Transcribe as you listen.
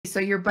So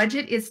your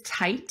budget is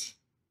tight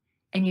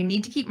and you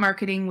need to keep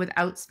marketing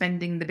without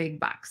spending the big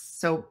bucks.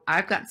 So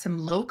I've got some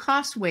low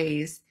cost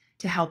ways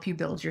to help you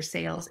build your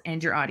sales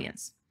and your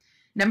audience.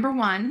 Number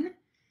one,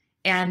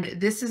 and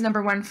this is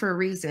number one for a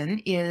reason,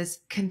 is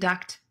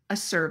conduct a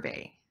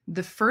survey.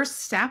 The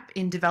first step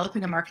in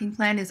developing a marketing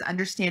plan is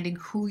understanding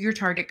who your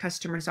target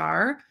customers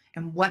are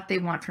and what they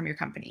want from your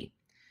company.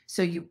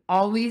 So you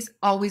always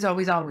want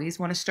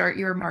to start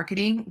your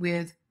marketing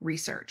with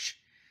research.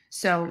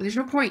 So there's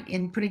no point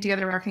in putting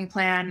together a marketing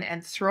plan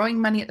and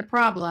throwing money at the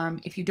problem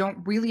if you don't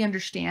really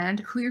understand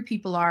who your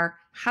people are,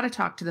 how to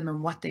talk to them,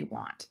 and what they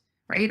want,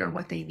 right? Or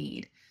what they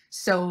need.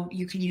 So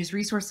you can use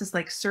resources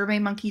like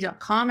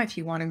surveymonkey.com if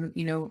you want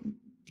to,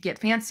 get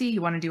fancy,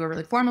 you want to do a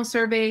really formal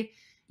survey.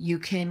 You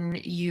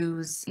can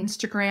use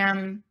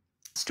Instagram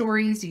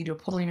stories. You can do a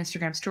poll on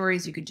Instagram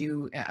stories. You could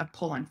do a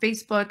poll on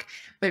Facebook,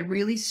 but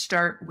really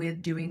start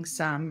with doing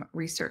some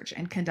research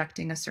and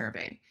conducting a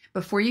survey.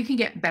 Before you can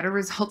get better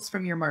results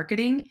from your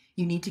marketing,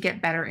 you need to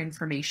get better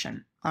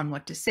information on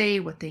what to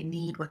say, what they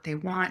need, what they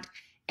want.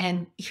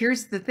 And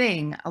here's the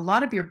thing, a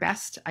lot of your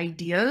best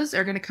ideas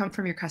are going to come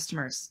from your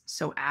customers.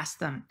 So ask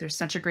them. They're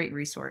such a great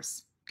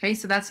resource. Okay,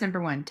 so that's number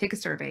one, take a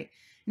survey.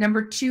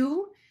 Number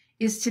two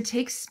is to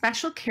take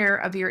special care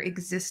of your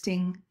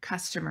existing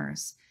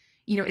customers.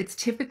 It's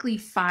typically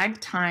 5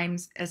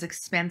 times as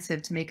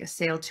expensive to make a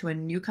sale to a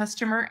new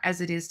customer as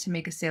it is to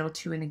make a sale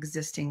to an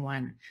existing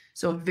one.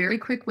 So a very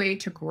quick way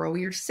to grow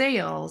your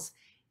sales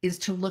is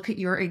to look at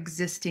your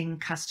existing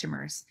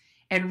customers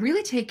and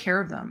really take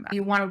care of them.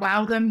 You want to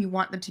wow them. You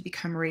want them to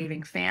become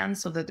raving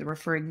fans so that they're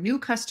referring new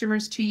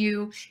customers to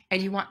you,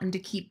 and you want them to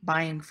keep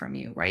buying from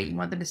you, right? You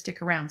want them to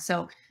stick around.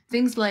 So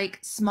things like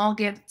small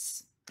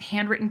gifts,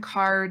 handwritten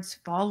cards,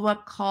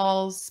 follow-up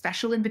calls,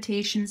 special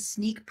invitations,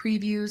 sneak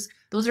previews,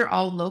 those are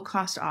all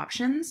low-cost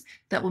options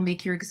that will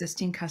make your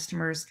existing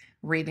customers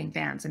raving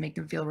fans and make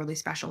them feel really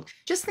special.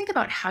 Just think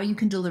about how you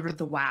can deliver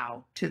the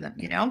wow to them,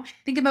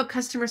 Think about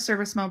customer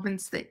service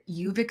moments that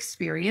you've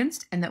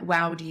experienced and that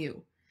wowed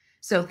you.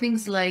 So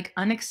things like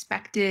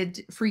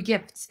unexpected free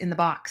gifts in the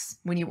box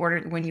when you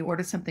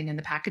order something and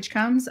the package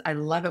comes. I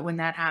love it when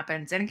that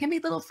happens. And it can be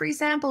little free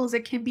samples.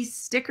 It can be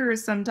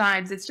stickers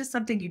sometimes. It's just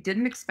something you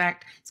didn't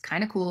expect. It's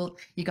kind of cool.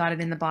 You got it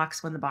in the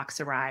box when the box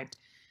arrived.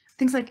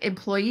 Things like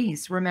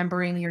employees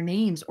remembering your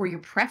names or your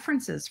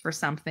preferences for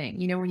something.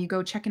 When you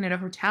go check in at a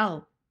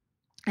hotel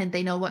and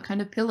they know what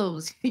kind of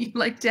pillows you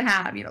like to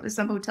have. There's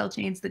some hotel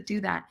chains that do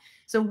that.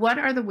 So what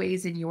are the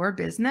ways in your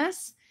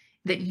business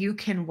that you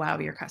can wow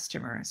your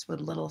customers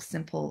with little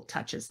simple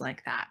touches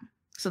like that?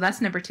 So that's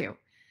number 2.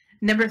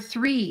 Number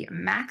 3,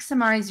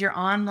 maximize your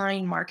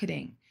online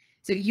marketing.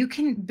 So you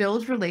can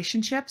build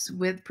relationships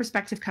with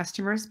prospective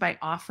customers by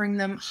offering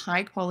them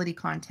high quality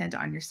content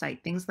on your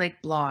site. Things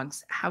like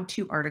blogs,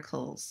 how-to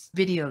articles,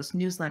 videos,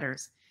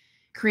 newsletters.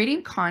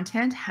 Creating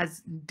content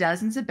has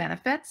dozens of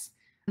benefits,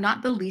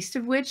 not the least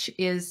of which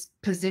is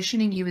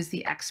positioning you as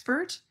the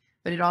expert,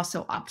 but it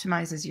also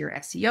optimizes your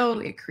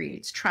SEO. It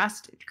creates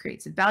trust. It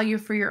creates value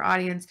for your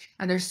audience.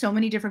 And there's so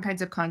many different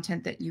kinds of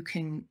content that you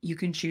can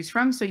choose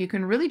from. So you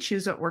can really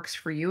choose what works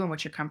for you and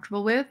what you're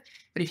comfortable with.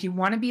 But if you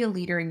want to be a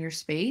leader in your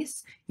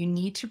space, you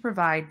need to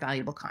provide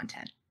valuable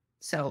content.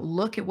 So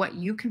look at what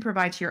you can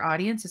provide to your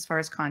audience as far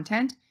as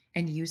content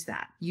and use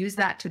that. Use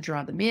that to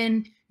draw them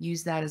in.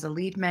 Use that as a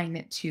lead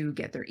magnet to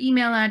get their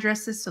email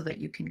addresses so that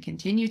you can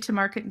continue to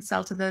market and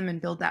sell to them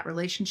and build that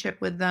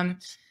relationship with them.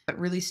 But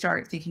really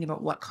start thinking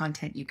about what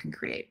content you can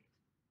create.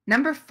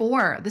 Number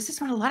 4, this is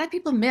what a lot of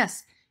people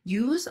miss.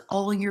 Use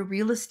all your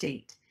real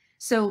estate.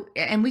 So,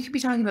 and we could be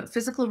talking about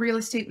physical real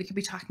estate. We could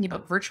be talking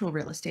about virtual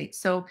real estate.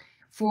 So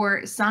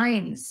for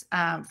signs,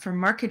 for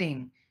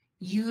marketing,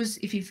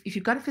 if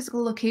you've got a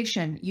physical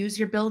location, use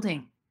your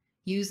building,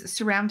 use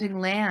surrounding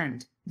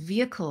land,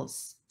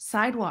 vehicles,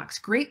 sidewalks,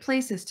 great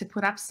places to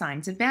put up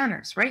signs and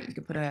banners, right? You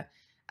could put a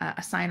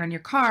sign on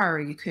your car,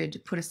 or you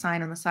could put a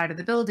sign on the side of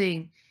the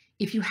building.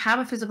 If you have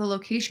a physical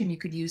location, you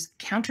could use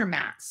counter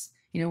mats,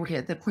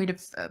 the point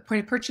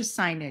of purchase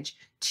signage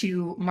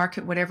to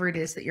market whatever it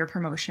is that your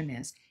promotion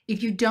is.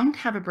 If you don't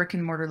have a brick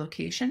and mortar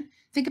location,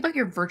 think about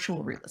your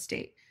virtual real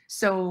estate.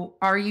 So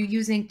are you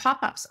using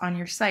pop-ups on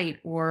your site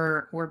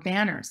or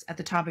banners at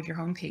the top of your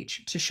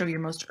homepage to show your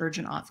most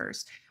urgent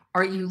offers?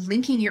 Are you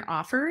linking your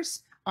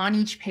offers on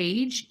each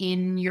page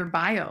in your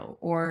bio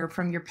or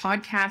from your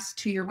podcast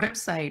to your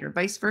website or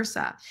vice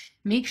versa?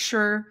 Make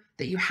sure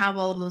that you have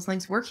all of those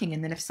links working.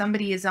 And then if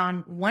somebody is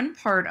on one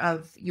part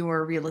of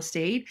your real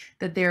estate,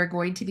 that they're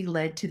going to be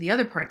led to the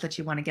other part that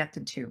you want to get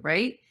them to,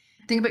 right?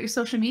 Think about your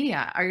social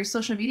media. Are your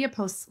social media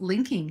posts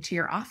linking to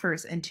your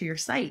offers and to your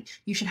site?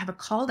 You should have a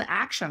call to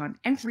action on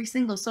every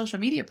single social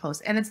media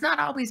post. And it's not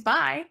always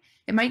buy.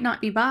 It might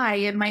not be buy.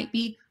 It might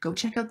be go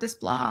check out this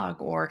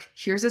blog, or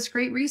here's this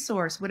great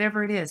resource,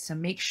 whatever it is. So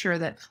make sure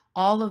that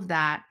all of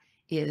that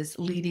is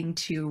leading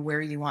to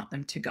where you want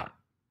them to go.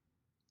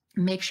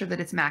 Make sure that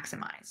it's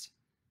maximized.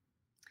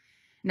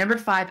 Number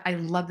 5, I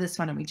love this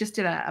one, and we just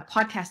did a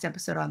podcast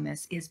episode on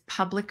this, is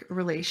public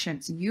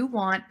relations. You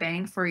want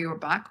bang for your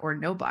buck, or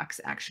no bucks,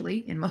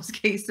 actually, in most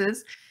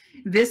cases.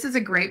 This is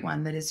a great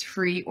one that is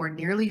free or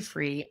nearly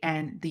free,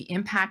 and the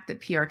impact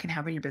that PR can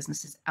have on your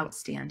business is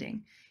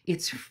outstanding.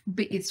 It's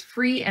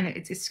free and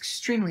it's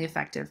extremely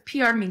effective.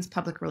 PR means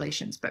public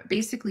relations, but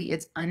basically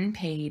it's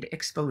unpaid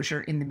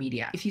exposure in the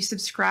media. If you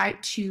subscribe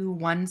to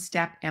One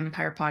Step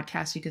Empire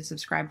podcast, you can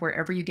subscribe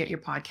wherever you get your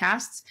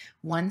podcasts,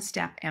 One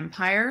Step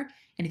Empire.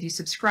 And if you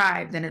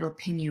subscribe, then it'll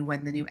ping you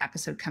when the new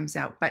episode comes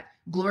out. But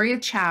Gloria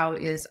Chow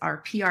is our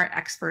PR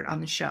expert on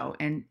the show,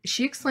 and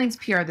she explains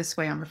PR this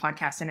way on the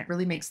podcast, and it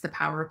really makes the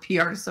power of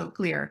PR so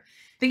clear.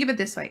 Think of it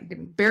this way,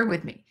 bear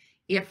with me.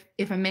 If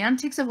a man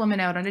takes a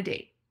woman out on a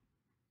date,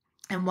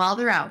 and while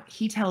they're out,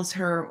 he tells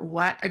her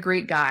what a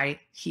great guy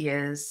he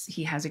is,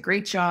 he has a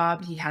great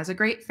job, he has a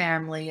great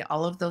family,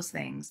 all of those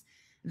things,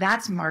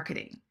 that's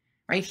marketing,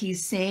 right?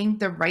 He's saying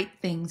the right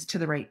things to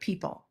the right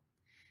people.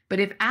 But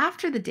if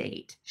after the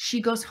date,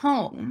 she goes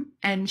home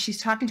and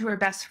she's talking to her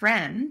best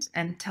friend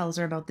and tells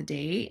her about the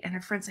date, and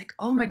her friend's like,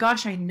 oh my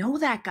gosh, I know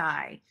that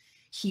guy.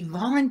 He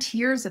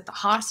volunteers at the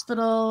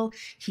hospital.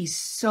 He's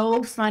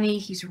so funny.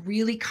 He's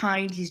really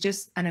kind. He's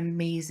just an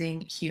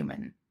amazing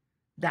human.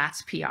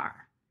 That's PR.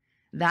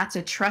 That's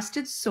a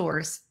trusted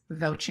source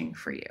vouching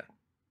for you.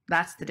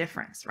 That's the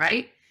difference,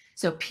 right?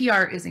 So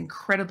PR is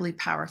incredibly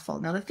powerful.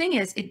 Now, the thing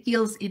is, it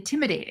feels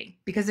intimidating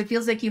because it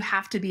feels like you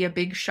have to be a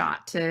big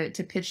shot to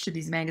pitch to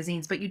these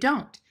magazines, but you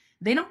don't.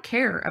 They don't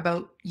care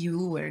about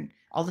you and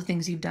all the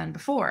things you've done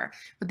before.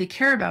 What they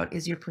care about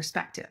is your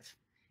perspective,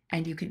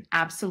 and you can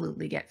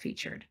absolutely get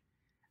featured,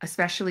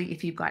 especially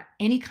if you've got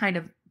any kind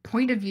of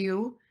point of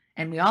view,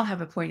 and we all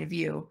have a point of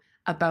view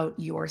about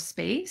your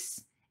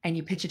space, and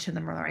you pitch it to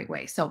them the right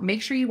way. So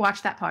make sure you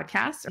watch that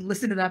podcast or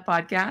listen to that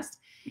podcast,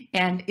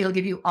 and it'll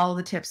give you all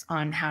the tips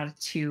on how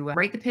to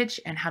write the pitch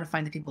and how to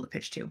find the people to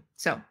pitch to.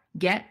 So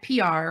get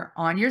PR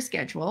on your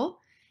schedule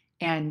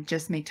and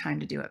just make time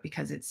to do it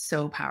because it's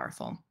so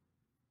powerful.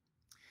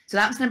 So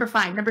that was number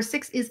 5. Number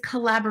 6 is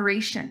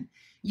collaboration.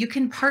 You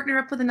can partner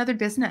up with another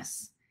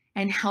business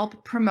and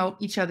help promote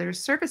each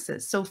other's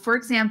services. So for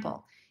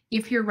example,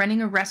 if you're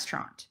running a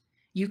restaurant,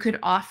 you could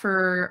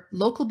offer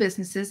local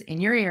businesses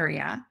in your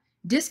area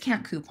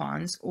discount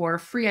coupons or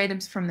free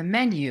items from the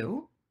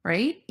menu,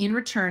 right, in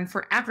return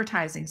for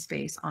advertising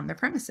space on their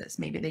premises.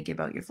 Maybe they give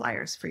out your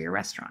flyers for your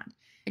restaurant.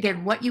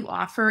 Again, what you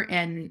offer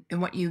and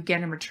what you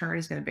get in return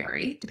is going to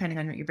vary depending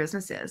on what your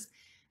business is.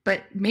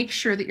 But make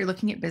sure that you're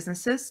looking at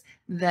businesses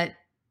that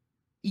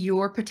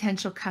your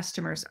potential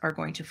customers are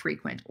going to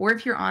frequent. Or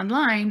if you're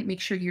online, make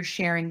sure you're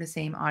sharing the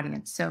same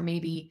audience. So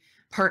maybe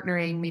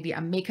partnering, maybe a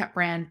makeup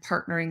brand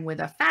partnering with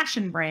a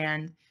fashion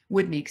brand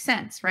would make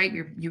sense, right?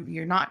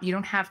 You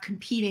don't have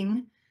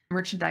competing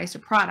merchandise or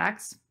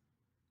products,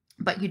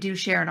 but you do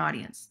share an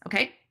audience.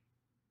 Okay.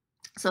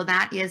 So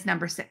that is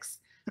number 6.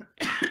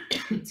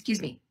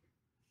 Excuse me.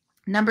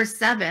 Number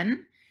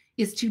 7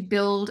 is to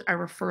build a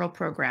referral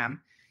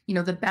program. You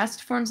know, the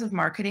best forms of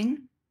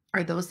marketing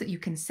are those that you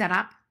can set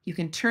up, you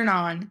can turn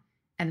on,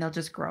 and they'll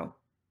just grow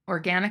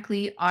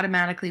organically,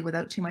 automatically,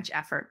 without too much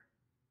effort.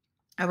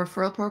 A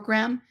referral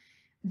program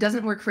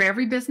doesn't work for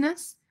every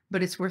business,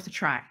 but it's worth a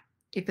try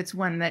if it's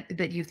one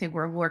that you think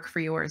will work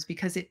for yours,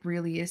 because it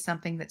really is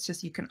something that's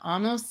just, you can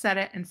almost set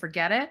it and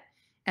forget it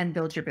and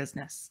build your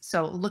business.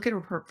 So look at a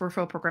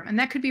referral program, and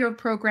that could be a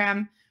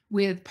program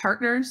with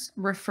partners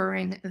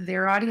referring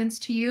their audience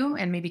to you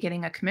and maybe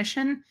getting a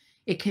commission.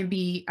 It can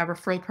be a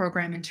referral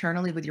program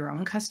internally with your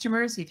own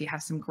customers. If you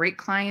have some great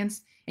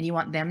clients and you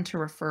want them to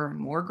refer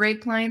more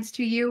great clients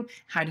to you,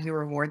 how do you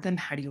reward them?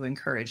 How do you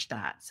encourage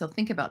that? So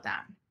think about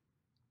that.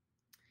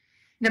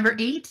 Number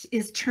 8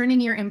 is turning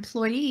your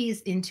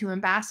employees into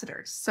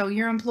ambassadors. So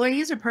your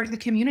employees are part of the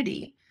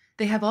community.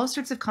 They have all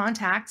sorts of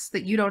contacts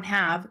that you don't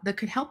have that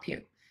could help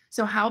you.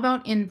 So how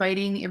about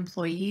inviting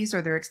employees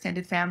or their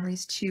extended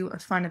families to a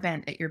fun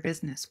event at your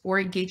business,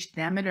 or engage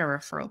them in a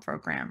referral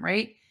program,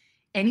 right?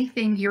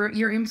 Anything,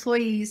 your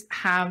employees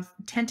have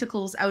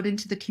tentacles out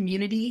into the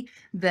community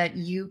that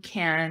you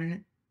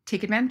can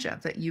take advantage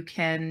of, that you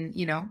can,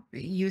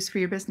 use for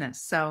your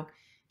business. So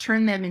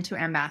turn them into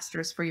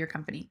ambassadors for your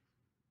company.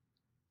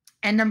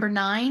 And number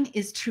 9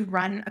 is to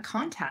run a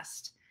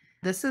contest.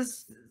 This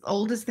is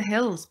old as the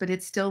hills, but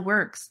it still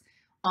works.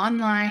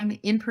 Online,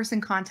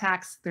 in-person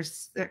contests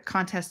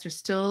are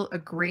still a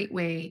great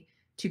way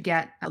to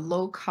get a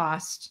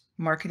low-cost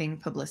marketing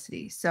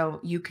publicity. So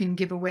you can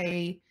give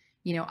away,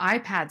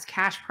 iPads,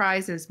 cash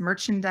prizes,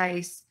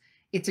 merchandise.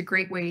 It's a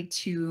great way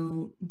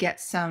to get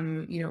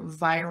some,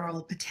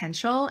 viral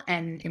potential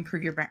and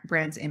improve your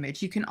brand's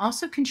image. You can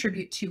also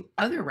contribute to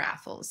other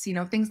raffles,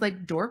 things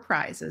like door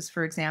prizes,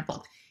 for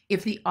example.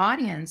 If the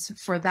audience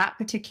for that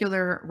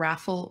particular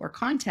raffle or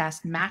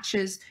contest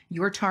matches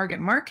your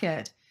target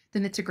market,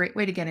 then it's a great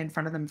way to get in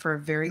front of them for a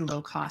very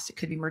low cost. It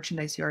could be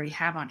merchandise you already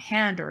have on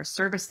hand or a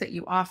service that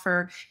you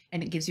offer,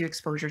 and it gives you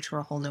exposure to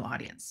a whole new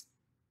audience.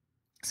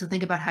 So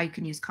think about how you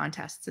can use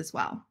contests as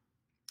well.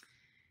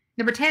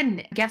 Number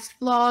 10, guest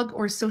blog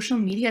or social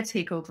media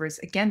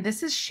takeovers. Again,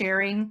 this is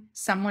sharing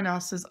someone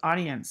else's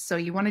audience. So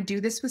you want to do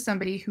this with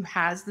somebody who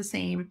has the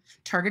same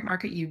target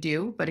market you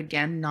do, but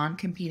again,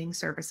 non-competing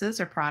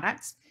services or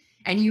products.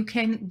 And you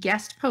can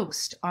guest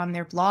post on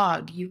their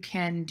blog. You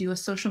can do a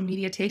social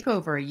media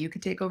takeover. You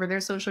could take over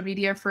their social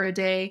media for a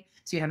day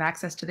so you have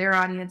access to their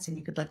audience, and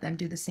you could let them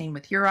do the same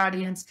with your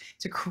audience.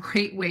 It's a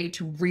great way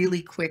to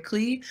really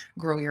quickly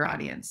grow your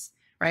audience,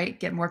 right?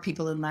 Get more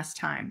people in less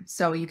time.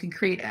 So you can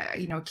create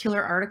a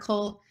killer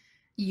article.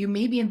 You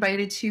may be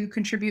invited to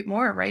contribute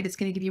more, right? It's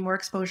going to give you more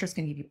exposure. It's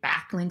going to give you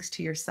backlinks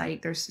to your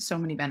site. There's so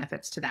many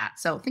benefits to that.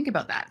 So think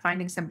about that,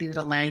 finding somebody that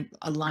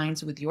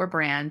aligns with your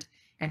brand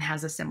and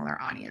has a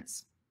similar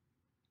audience.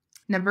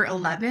 Number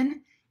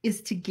 11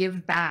 is to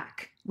give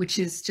back, which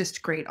is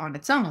just great on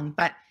its own.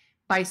 But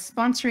by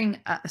sponsoring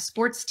a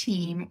sports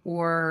team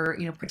or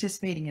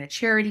participating in a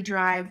charity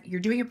drive, you're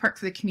doing your part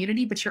for the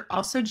community, but you're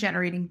also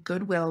generating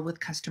goodwill with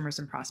customers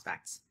and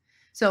prospects.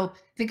 So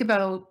think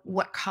about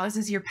what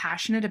causes you're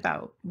passionate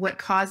about, what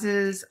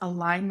causes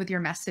align with your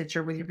message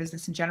or with your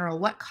business in general,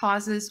 what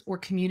causes or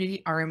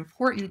community are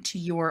important to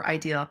your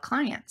ideal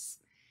clients.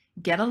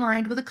 Get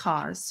aligned with a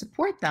cause,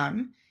 support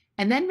them,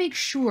 and then make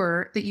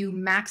sure that you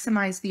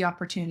maximize the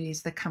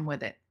opportunities that come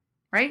with it,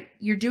 right?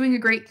 You're doing a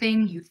great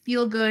thing. You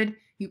feel good.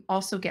 You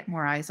also get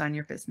more eyes on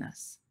your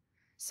business.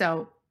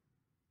 So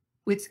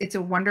it's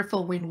a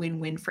wonderful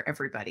win-win-win for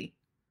everybody.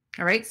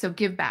 All right. So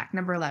give back.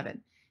 Number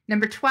 11.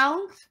 Number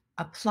 12,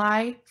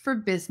 apply for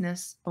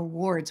business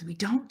awards. We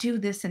don't do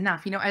this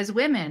enough. As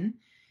women,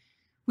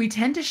 we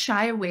tend to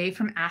shy away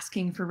from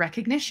asking for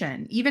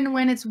recognition, even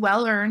when it's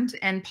well-earned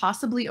and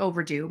possibly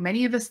overdue.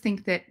 Many of us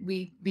think that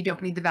we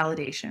don't need the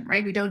validation,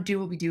 right? We don't do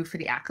what we do for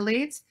the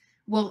accolades.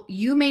 Well,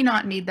 you may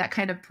not need that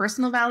kind of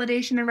personal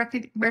validation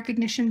and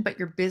recognition, but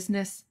your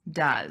business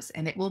does,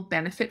 and it will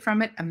benefit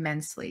from it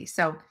immensely.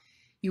 So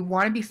you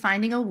want to be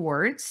finding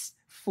awards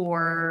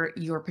for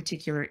your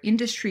particular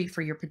industry,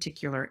 for your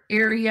particular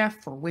area,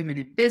 for women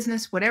in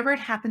business, whatever it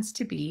happens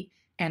to be,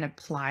 and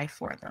apply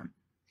for them.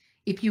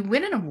 If you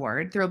win an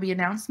award, there will be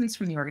announcements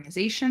from the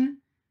organization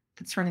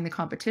that's running the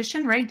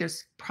competition, right?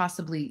 There's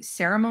possibly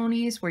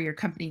ceremonies where your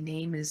company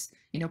name is,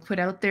 put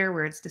out there,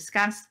 where it's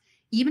discussed.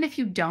 Even if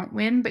you don't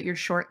win, but you're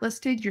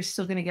shortlisted, you're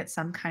still going to get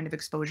some kind of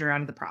exposure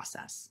out of the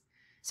process.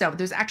 So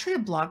there's actually a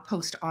blog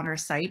post on our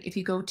site. If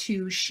you go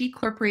to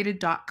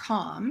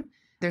shecorporated.com,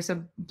 there's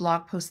a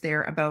blog post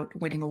there about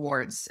winning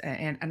awards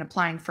and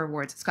applying for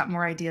awards. It's got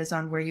more ideas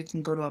on where you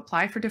can go to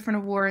apply for different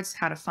awards,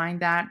 how to find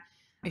that.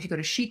 If you go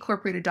to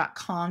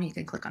shecorporated.com, you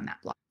can click on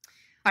that blog.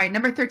 All right,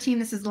 number 13,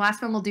 this is the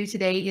last one we'll do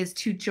today, is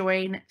to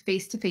join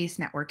face-to-face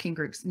networking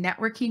groups.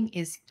 Networking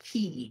is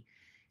key.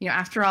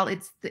 After all,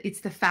 it's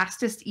the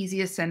fastest,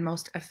 easiest, and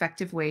most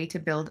effective way to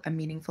build a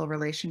meaningful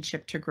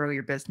relationship to grow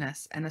your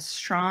business. And a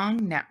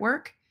strong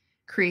network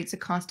creates a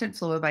constant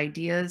flow of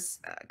ideas,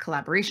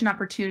 collaboration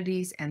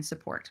opportunities, and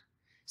support.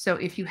 So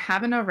if you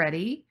haven't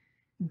already,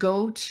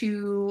 go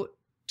to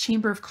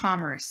Chamber of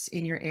Commerce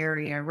in your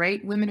area,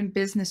 right? Women in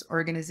business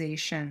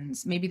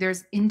organizations. Maybe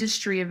there's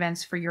industry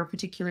events for your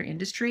particular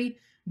industry.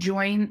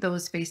 Join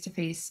those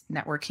face-to-face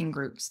networking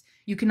groups.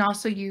 You can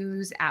also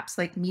use apps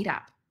like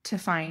Meetup to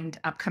find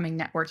upcoming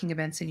networking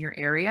events in your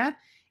area.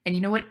 And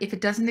you know what? If it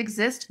doesn't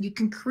exist, you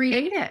can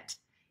create it.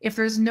 If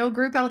there's no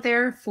group out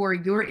there for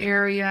your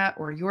area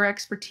or your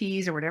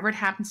expertise or whatever it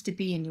happens to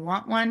be and you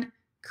want one,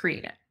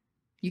 create it.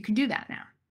 You can do that now.